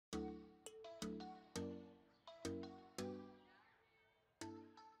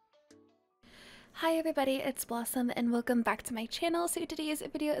Hi everybody, it's Blossom and welcome back to my channel. So today's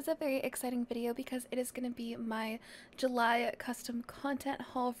video is a very exciting video because it is going to be my July custom content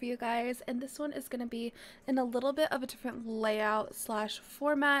haul for you guys, and this one is going to be in a little bit of a different layout slash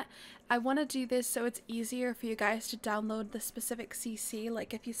format. I want to do this so it's easier for you guys to download the specific CC.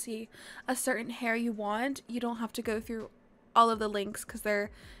 Like if you see a certain hair you want, you don't have to go through all of the links because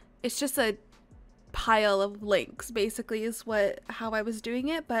it's just a pile of links basically is how I was doing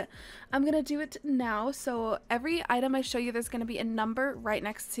it, but I'm gonna do it now. So every item I show you, there's gonna be a number right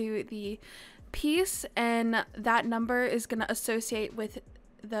next to the piece, and that number is gonna associate with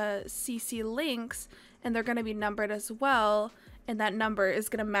the CC links, and they're gonna be numbered as well, and that number is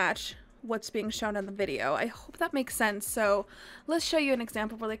gonna match what's being shown in the video. I hope that makes sense. So let's show you an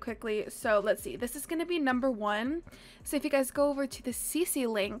example really quickly. So let's see, this is going to be number 1. So if you guys go over to the CC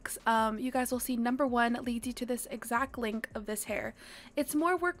links, you guys will see number 1 leads you to this exact link of this hair. It's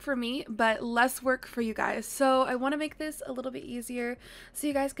more work for me, but less work for you guys. So I want to make this a little bit easier so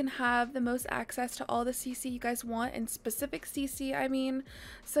you guys can have the most access to all the CC you guys want, and specific CC I mean.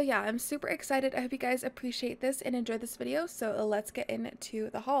 So yeah, I'm super excited. I hope you guys appreciate this and enjoy this video. So let's get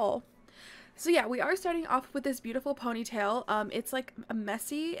into the haul. So yeah, we are starting off with this beautiful ponytail. It's like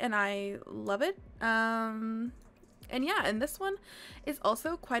messy and I love it. And yeah, and this one is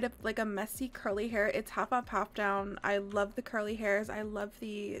also quite a messy curly hair. It's half up, half down. I love the curly hairs. I love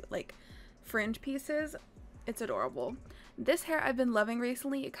the like fringe pieces. It's adorable. This hair I've been loving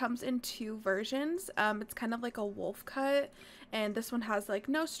recently. It comes in 2 versions. It's kind of like a wolf cut, and this one has like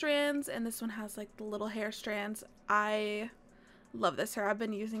no strands, and this one has like the little hair strands. I love this hair. I've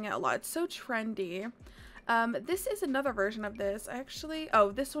been using it a lot. It's so trendy. This is another version of this.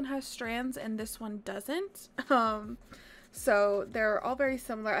 This one has strands and this one doesn't. So they're all very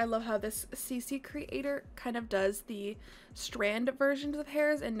similar. I love how this CC creator kind of does the strand versions of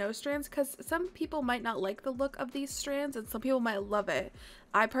hairs and no strands, because some people might not like the look of these strands and some people might love it.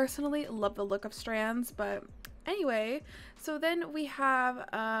 I personally love the look of strands, but anyway, so then we have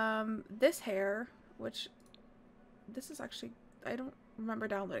this hair, which this is actually, I don't remember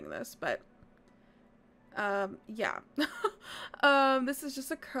downloading this, but yeah. This is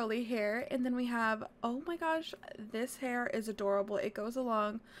just a curly hair, and then we have, oh my gosh, this hair is adorable. It goes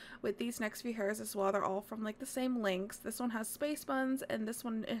along with these next few hairs as well. They're all from like the same links. This one has space buns, and this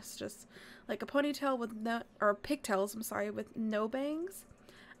one is just like a ponytail with no, or pigtails, I'm sorry, with no bangs.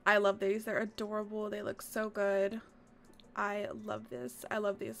 I love these. They're adorable. They look so good. I love this. I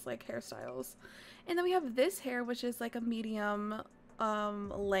love these like hairstyles. And then we have this hair, which is like a medium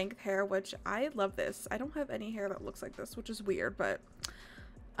length hair, which I love this. I don't have any hair that looks like this, which is weird, but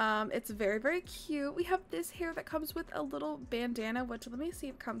it's very, very cute. We have this hair that comes with a little bandana, which let me see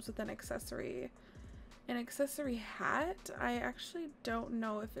if it comes with an accessory. An accessory hat? I actually don't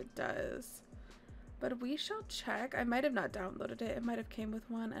know if it does, but we shall check. I might have not downloaded it. It might have came with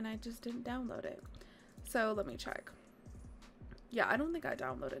one and I just didn't download it. So let me check. Yeah, I don't think I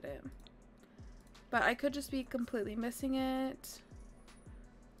downloaded it, but I could just be completely missing it.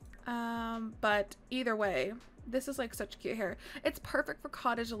 But either way, this is like such cute hair. It's perfect for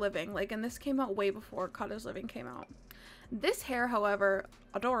cottage living, like, and this came out way before cottage living came out. This hair, however,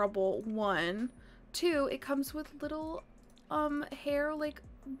 adorable. 1, 2, it comes with little hair like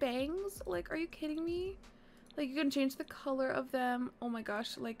bangs. Like, are you kidding me? Like, you can change the color of them. Oh my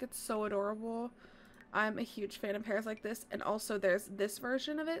gosh, like, it's so adorable. I'm a huge fan of hairs like this. And also there's this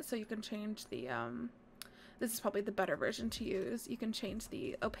version of it, so you can change the this is probably the better version to use. You can change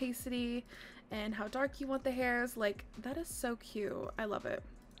the opacity and how dark you want the hairs. Like, that is so cute. I love it.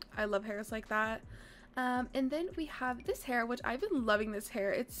 I love hairs like that. And then we have this hair, which I've been loving this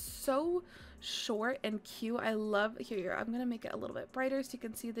hair. It's so short and cute. I love, here, I'm gonna make it a little bit brighter so you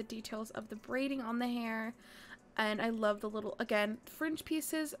can see the details of the braiding on the hair. And I love the little, again, fringe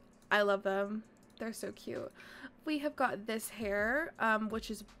pieces. I love them. They're so cute. We have got this hair, which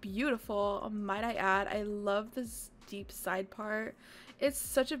is beautiful, might I add. I love this deep side part. It's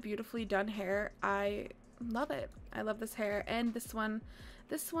such a beautifully done hair. I love it. I love this hair. And this one,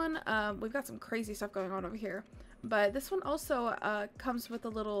 we've got some crazy stuff going on over here, but this one also comes with a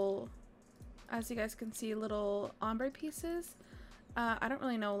little, as you guys can see, little ombre pieces. I don't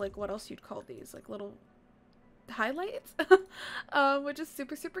really know like what else you'd call these, like little highlights. Which is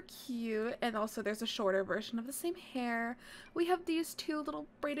super, super cute. And also there's a shorter version of the same hair. We have these 2 little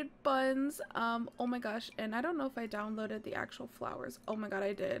braided buns. Oh my gosh, and I don't know if I downloaded the actual flowers. Oh my god,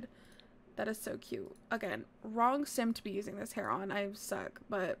 I did. That is so cute. Again, wrong sim to be using this hair on. I suck,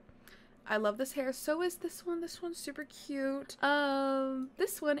 but I love this hair. So is this one. This one's super cute.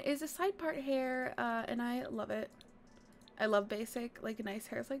 This one is a side part hair, and I love it. I love basic, like, nice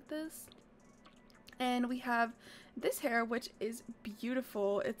hairs like this. And we have this hair, which is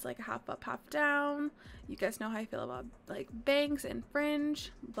beautiful. It's like half up, half down. You guys know how I feel about like bangs and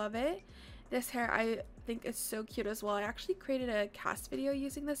fringe. Love it. This hair I think is so cute as well. I actually created a cast video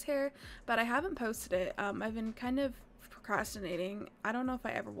using this hair, but I haven't posted it. I've been kind of procrastinating. I don't know if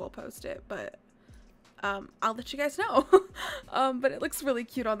I ever will post it, but I'll let you guys know. But it looks really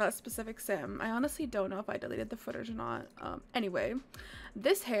cute on that specific sim. I honestly don't know if I deleted the footage or not. Anyway,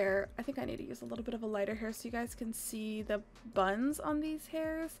 this hair, I think I need to use a little bit of a lighter hair so you guys can see the buns on these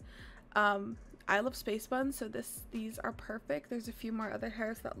hairs. I love space buns, so these are perfect. There's a few more other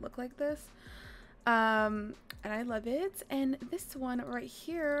hairs that look like this. And I love it. And this one right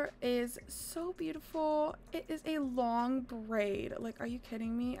here is so beautiful. It is a long braid. Like, are you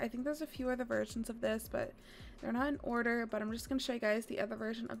kidding me? I think there's a few other versions of this, but they're not in order. But I'm just gonna show you guys the other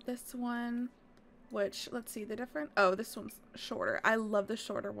version of this one, which, let's see the difference. Oh, this one's shorter. I love the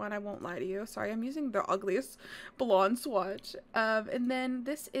shorter one, I won't lie to you. Sorry, I'm using the ugliest blonde swatch. And then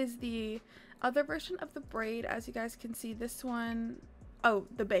this is the other version of the braid. As you guys can see, this one, oh,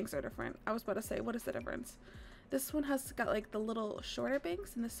 the bangs are different. I was about to say, what is the difference? This one has got like the little shorter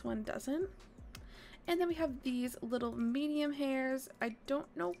bangs and this one doesn't. And then we have these little medium hairs. I don't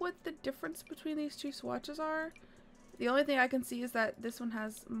know what the difference between these two swatches are. The only thing I can see is that this one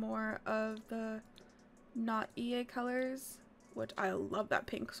has more of the not EA colors, which I love that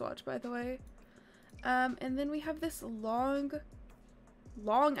pink swatch, by the way. And then we have this long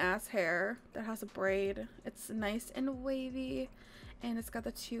ass hair that has a braid. It's nice and wavy, and it's got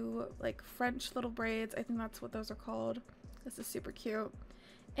the two like French little braids. I think that's what those are called. This is super cute.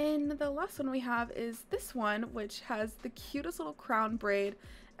 And the last one we have is this one, which has the cutest little crown braid.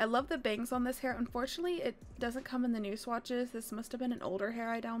 I love the bangs on this hair. Unfortunately, it doesn't come in the new swatches. This must have been an older hair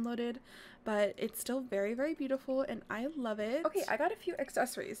I downloaded, but it's still very, very beautiful and I love it. Okay, I got a few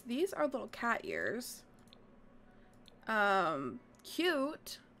accessories. These are little cat ears.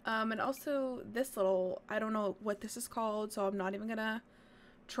 Cute. And also this little, I don't know what this is called, so I'm not even gonna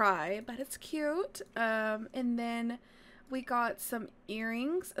try, but it's cute. And then we got some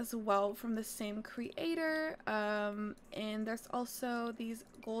earrings as well from the same creator. And there's also these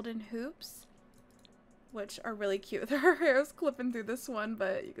golden hoops, which are really cute. Her hair is clipping through this one,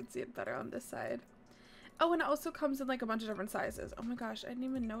 but you can see it better on this side. Oh, and it also comes in like a bunch of different sizes. Oh my gosh, I didn't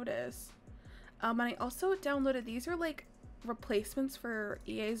even notice. And I also downloaded, these are like replacements for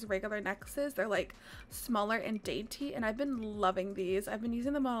EA's regular necklaces. They're like smaller and dainty, and I've been loving these. I've been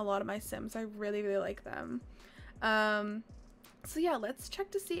using them on a lot of my sims. I really, really like them. So yeah, let's check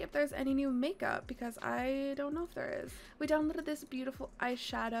to see if there's any new makeup, because I don't know if there is. We downloaded this beautiful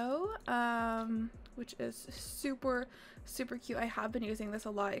eyeshadow, which is super, super cute. I have been using this a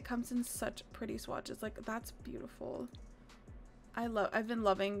lot. It comes in such pretty swatches. Like, that's beautiful. I've been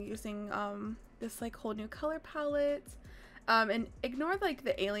loving using this like whole new color palette. And ignore like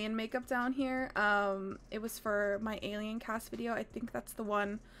the alien makeup down here. It was for my alien cast video. I think that's the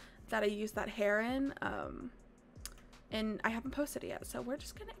one that I used that hair in. And I haven't posted it yet, so we're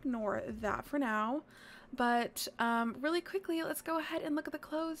just gonna ignore that for now. But really quickly, let's go ahead and look at the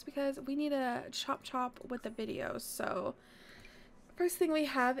clothes, because we need to chop with the videos. So first thing we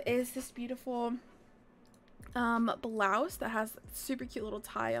have is this beautiful blouse that has super cute little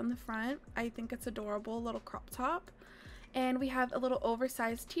tie on the front. I think it's adorable, little crop top. And we have a little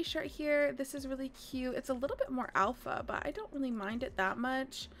oversized t-shirt here. This is really cute. It's a little bit more alpha, but I don't really mind it that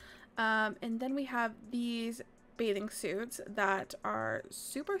much. And then we have these bathing suits that are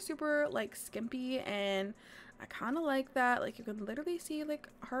super, super like skimpy, and I kind of like that. Like, you can literally see like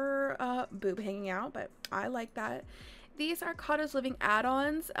her boob hanging out, but I like that. These are Cottage Living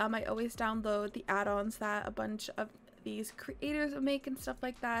add-ons. I always download the add-ons that a bunch of these creators make and stuff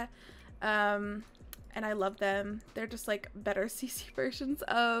like that. And I love them. They're just like better CC versions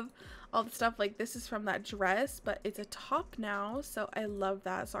of all the stuff. Like, this is from that dress, but it's a top now, so I love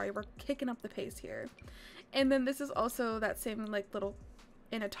that. Sorry, we're kicking up the pace here. And then this is also that same like little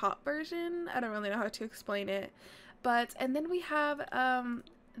in a top version. I don't really know how to explain it, but and then we have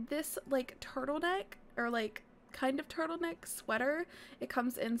this like turtleneck, or like kind of turtleneck sweater. It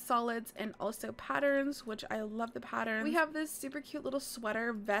comes in solids and also patterns, which I love the patterns. We have this super cute little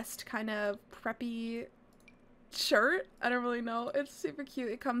sweater vest kind of preppy shirt. I don't really know. It's super cute.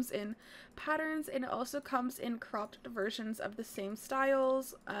 It comes in patterns, and it also comes in cropped versions of the same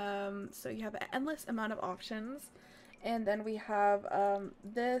styles. So you have an endless amount of options. And then we have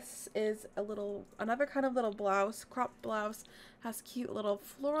this is another kind of little blouse, cropped blouse, has cute little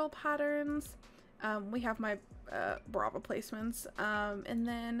floral patterns. We have my bra replacements, and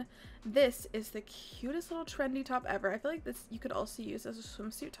then this is the cutest little trendy top ever. I feel like this you could also use as a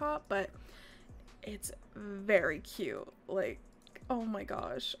swimsuit top, but It's very cute. Like, oh my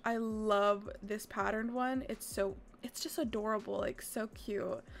gosh, I love this patterned one. It's just adorable, like so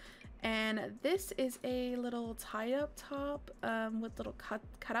cute. And this is a little tie-up top with little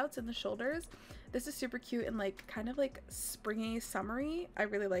cutouts in the shoulders. This is super cute and like kind of like springy, summery. I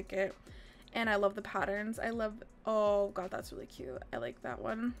really like it. And I love the patterns. Oh god, that's really cute. I like that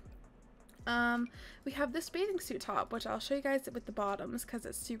one. We have this bathing suit top, which I'll show you guys with the bottoms because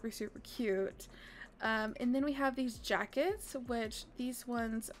it's super cute. And then we have these jackets, which these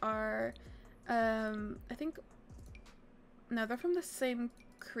ones are, I think, no, they're from the same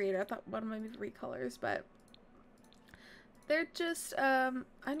creator. I thought one might be recolors, but they're just, I'm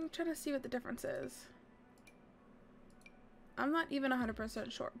trying to see what the difference is. I'm not even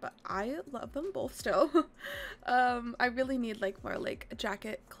 100% sure, but I love them both still. I really need like more like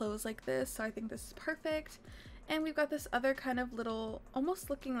jacket clothes like this, so I think this is perfect. And we've got this other kind of little, almost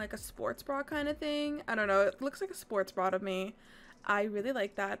looking like a sports bra kind of thing. I don't know, it looks like a sports bra to me. I really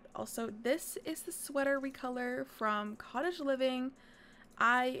like that. Also, this is the sweater recolor from Cottage Living.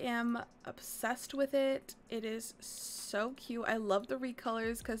 I am obsessed with it. It is so cute. I love the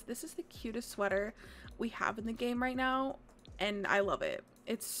recolors because this is the cutest sweater we have in the game right now. And I love it.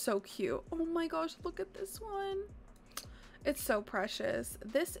 It's so cute. Oh my gosh, look at this one. It's so precious.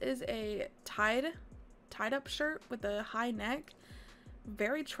 This is a tied up shirt with a high neck.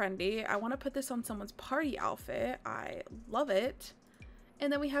 Very trendy. I want to put this on someone's party outfit. I love it.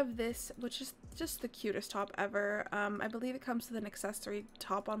 And then we have this, which is just the cutest top ever. I believe it comes with an accessory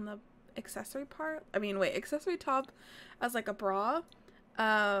top on the accessory part. I mean, wait, accessory top as like a bra.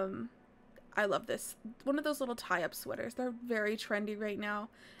 I love this. One of those little tie-up sweaters. They're very trendy right now.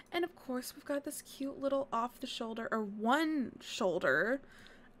 And of course, we've got this cute little off the shoulder or one shoulder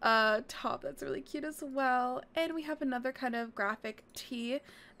top that's really cute as well. And we have another kind of graphic tee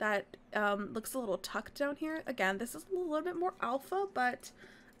that looks a little tucked down here. Again, this is a little bit more alpha, but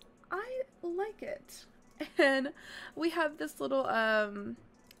I like it. And we have this little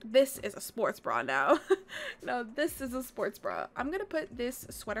this is a sports bra now. No, this is a sports bra. I'm gonna put this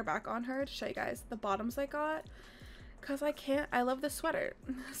sweater back on her to show you guys the bottoms I got, because I love this sweater.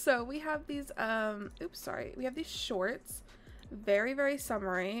 So we have these we have these shorts, very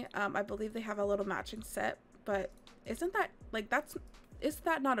summery. I believe they have a little matching set, but isn't that like, is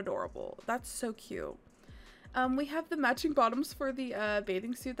that not adorable? That's so cute. We have the matching bottoms for the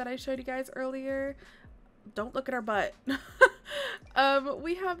bathing suit that I showed you guys earlier. Don't look at our butt.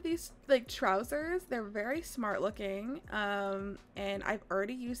 We have these like trousers. They're very smart looking, and I've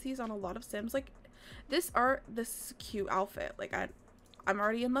already used these on a lot of Sims. Like this cute outfit. Like I'm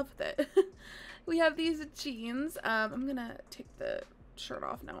already in love with it. We have these jeans. I'm gonna take the shirt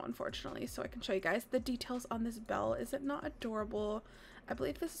off now, unfortunately, so I can show you guys the details on this belt. Is it not adorable? I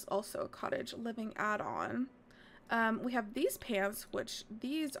believe this is also a Cottage Living add-on. We have these pants, which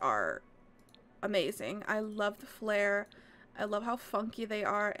these are amazing. I love the flare. I love how funky they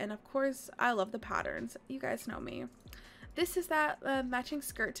are, and of course I love the patterns. You guys know me. This is that matching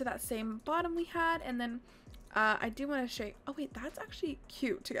skirt to that same bottom we had, and then I do want to show you, oh wait, that's actually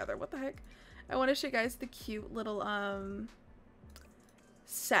cute together. What the heck? I want to show you guys the cute little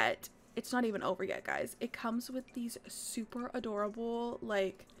set. It's not even over yet, guys. It comes with these super adorable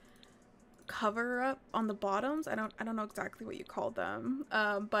like cover up on the bottoms. I don't know exactly what you call them,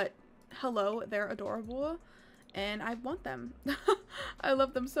 but hello, they're adorable and I want them. I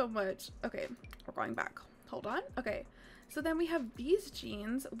love them so much. Okay, we're going back. Hold on. Okay, so then we have these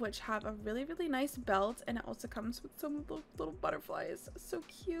jeans, which have a really nice belt, and it also comes with some little butterflies. So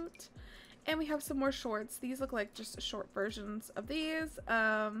cute. And we have some more shorts. These look like just short versions of these.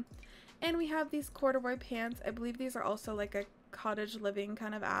 And we have these corduroy pants. I believe these are also like a Cottage Living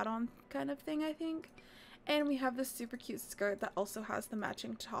kind of add-on kind of thing, I think. And we have this super cute skirt that also has the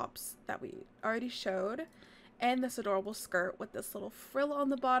matching tops that we already showed. And this adorable skirt with this little frill on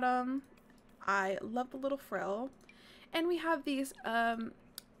the bottom. I love the little frill. And we have these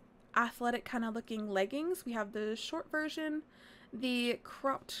athletic kind of looking leggings. We have the short version, the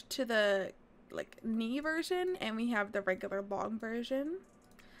cropped to the like knee version, and we have the regular long version.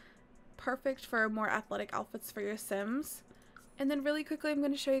 Perfect for more athletic outfits for your Sims. And then really quickly, I'm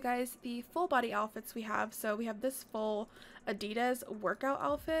going to show you guys the full body outfits we have. So we have this full Adidas workout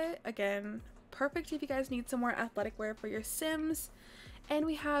outfit. Again, perfect if you guys need some more athletic wear for your Sims. And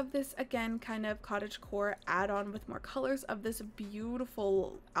we have this, again, kind of cottagecore add-on with more colors of this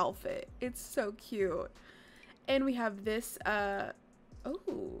beautiful outfit. It's so cute. And we have this, this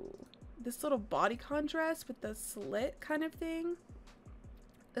little bodycon dress with the slit kind of thing.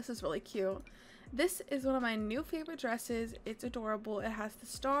 This is really cute. This is one of my new favorite dresses. It's adorable. It has the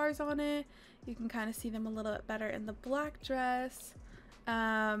stars on it. You can kind of see them a little bit better in the black dress.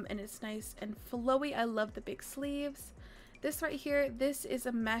 And it's nice and flowy. I love the big sleeves. This right here, this is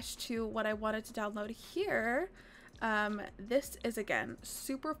a mesh to what I wanted to download here. This is, again,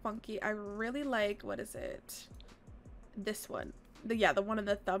 super funky. I really like, what is it? This one. The one in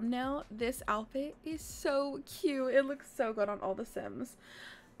the thumbnail. This outfit is so cute. It looks so good on all the Sims.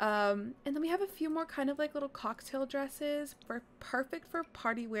 And then we have a few more kind of like little cocktail dresses for perfect for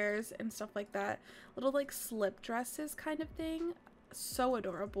party wears and stuff like that. Little like slip dresses kind of thing. So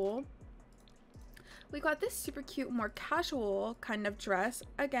adorable. We got this super cute, more casual kind of dress.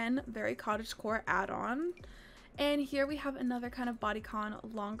 Again, very cottagecore add-on. And here we have another kind of bodycon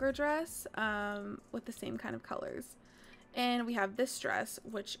longer dress with the same kind of colors. And we have this dress,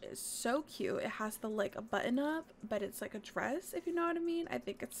 which is so cute. It has the like a button up, but it's like a dress, if you know what I mean. I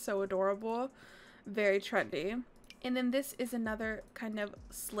think it's so adorable. Very trendy. And then this is another kind of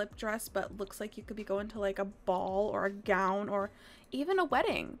slip dress, but looks like you could be going to like a ball or a gown or even a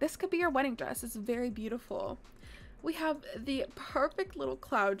wedding. This could be your wedding dress. It's very beautiful. We have the perfect little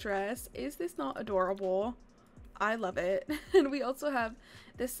cloud dress. Is this not adorable? I love it. And we also have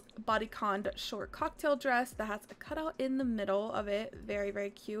this bodycon short cocktail dress that has a cutout in the middle of it. Very,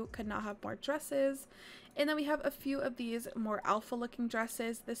 very cute. Could not have more dresses. And then we have a few of these more alpha looking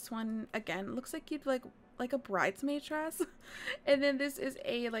dresses. This one, again, looks like you'd like a bridesmaid dress. And then this is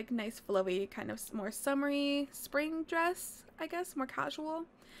a like nice flowy kind of more summery spring dress, I guess, more casual.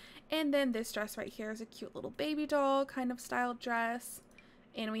 And then this dress right here is a cute little baby doll kind of style dress.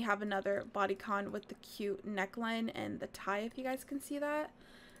 And we have another bodycon with the cute neckline and the tie, if you guys can see that.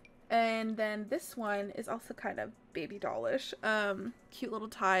 And then this one is also kind of baby dollish. Cute little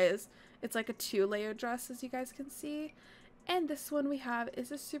ties. It's like a 2-layer dress, as you guys can see. And this one we have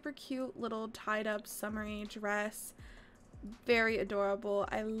is a super cute little tied up summery dress. Very adorable.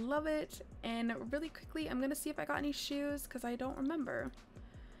 I love it. And really quickly, I'm going to see if I got any shoes because I don't remember.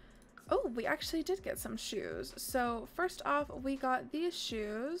 Oh, we actually did get some shoes. So first off, we got these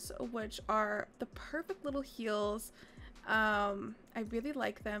shoes, which are the perfect little heels. I really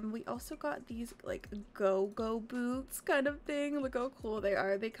like them. We also got these like go-go boots kind of thing. Look how cool they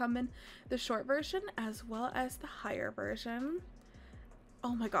are. They come in the short version as well as the higher version.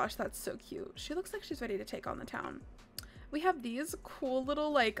 Oh my gosh, that's so cute. She looks like she's ready to take on the town. We have these cool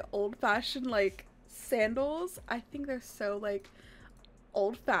little like old-fashioned like sandals. I think they're so like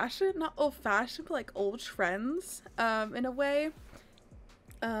old-fashioned, not old-fashioned, but like old trends in a way.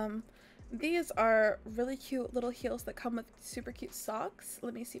 These are really cute little heels that come with super cute socks.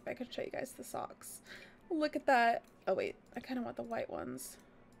 Let me see if I can show you guys the socks. Look at that. Oh wait, I kind of want the white ones.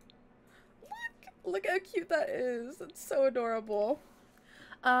 Look how cute that is. It's so adorable.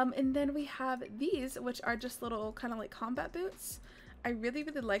 And then we have these, which are just little kind of like combat boots. I really,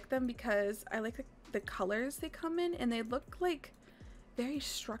 really like them because I like the colors they come in, and they look like very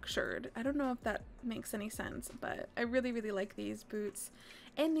structured. I don't know if that makes any sense, but I really, really like these boots.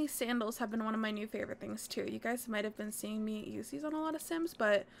 And these sandals have been one of my new favorite things too. You guys might have been seeing me use these on a lot of Sims,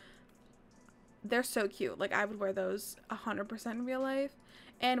 but they're so cute. Like, I would wear those 100% in real life.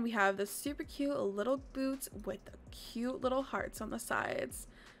 And we have the super cute little boots with the cute little hearts on the sides.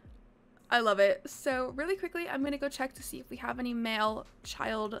 I love it. So really quickly, I'm gonna go check to see if we have any male,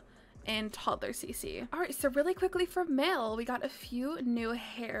 child, and toddler CC. All right, so really quickly for male, we got a few new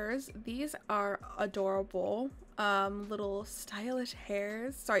hairs. These are adorable, little stylish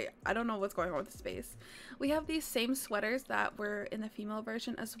hairs. Sorry, I don't know what's going on with the space. We have these same sweaters that were in the female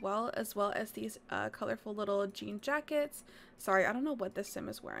version as well as these colorful little jean jackets. Sorry, I don't know what this Sim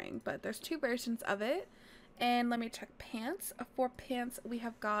is wearing, but there's two versions of it. And let me check pants. For pants, we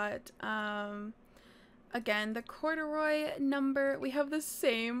have got again, the corduroy number. We have the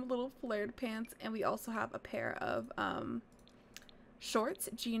same little flared pants, and we also have a pair of shorts,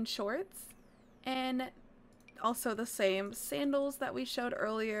 jean shorts, and also the same sandals that we showed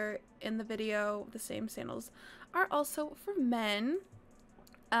earlier in the video. The same sandals are also for men.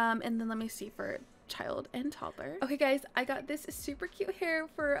 And then let me see for child and toddler. Okay guys, I got this super cute hair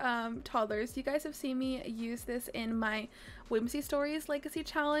for toddlers. You guys have seen me use this in my Whimsy Stories Legacy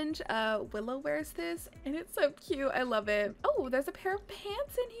Challenge. Willow wears this and it's so cute. I love it. Oh, there's a pair of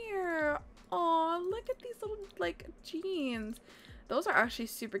pants in here. Oh, look at these little like jeans. Those are actually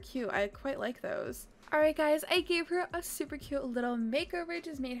super cute. I quite like those. Alright guys, I gave her a super cute little makeover.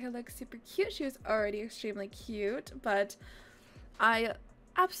 Just made her look super cute. She was already extremely cute, but I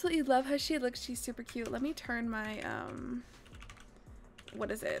absolutely love how she looks. She's super cute. Let me turn my what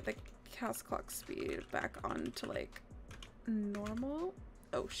is it, the cast clock speed back on to like normal.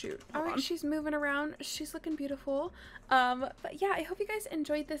 Oh shoot. All right, she's moving around. She's looking beautiful. But yeah, I hope you guys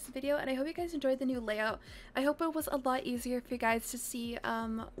enjoyed this video, and I hope you guys enjoyed the new layout. I hope it was a lot easier for you guys to see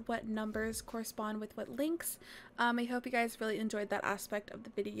what numbers correspond with what links. I hope you guys really enjoyed that aspect of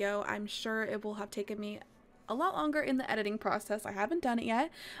the video. I'm sure it will have taken me a lot longer in the editing process. I haven't done it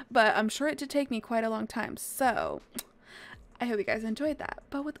yet, but I'm sure it did take me quite a long time. So I hope you guys enjoyed that.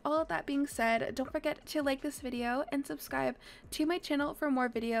 But with all of that being said, don't forget to like this video and subscribe to my channel for more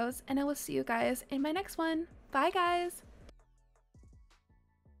videos, and I will see you guys in my next one. Bye guys!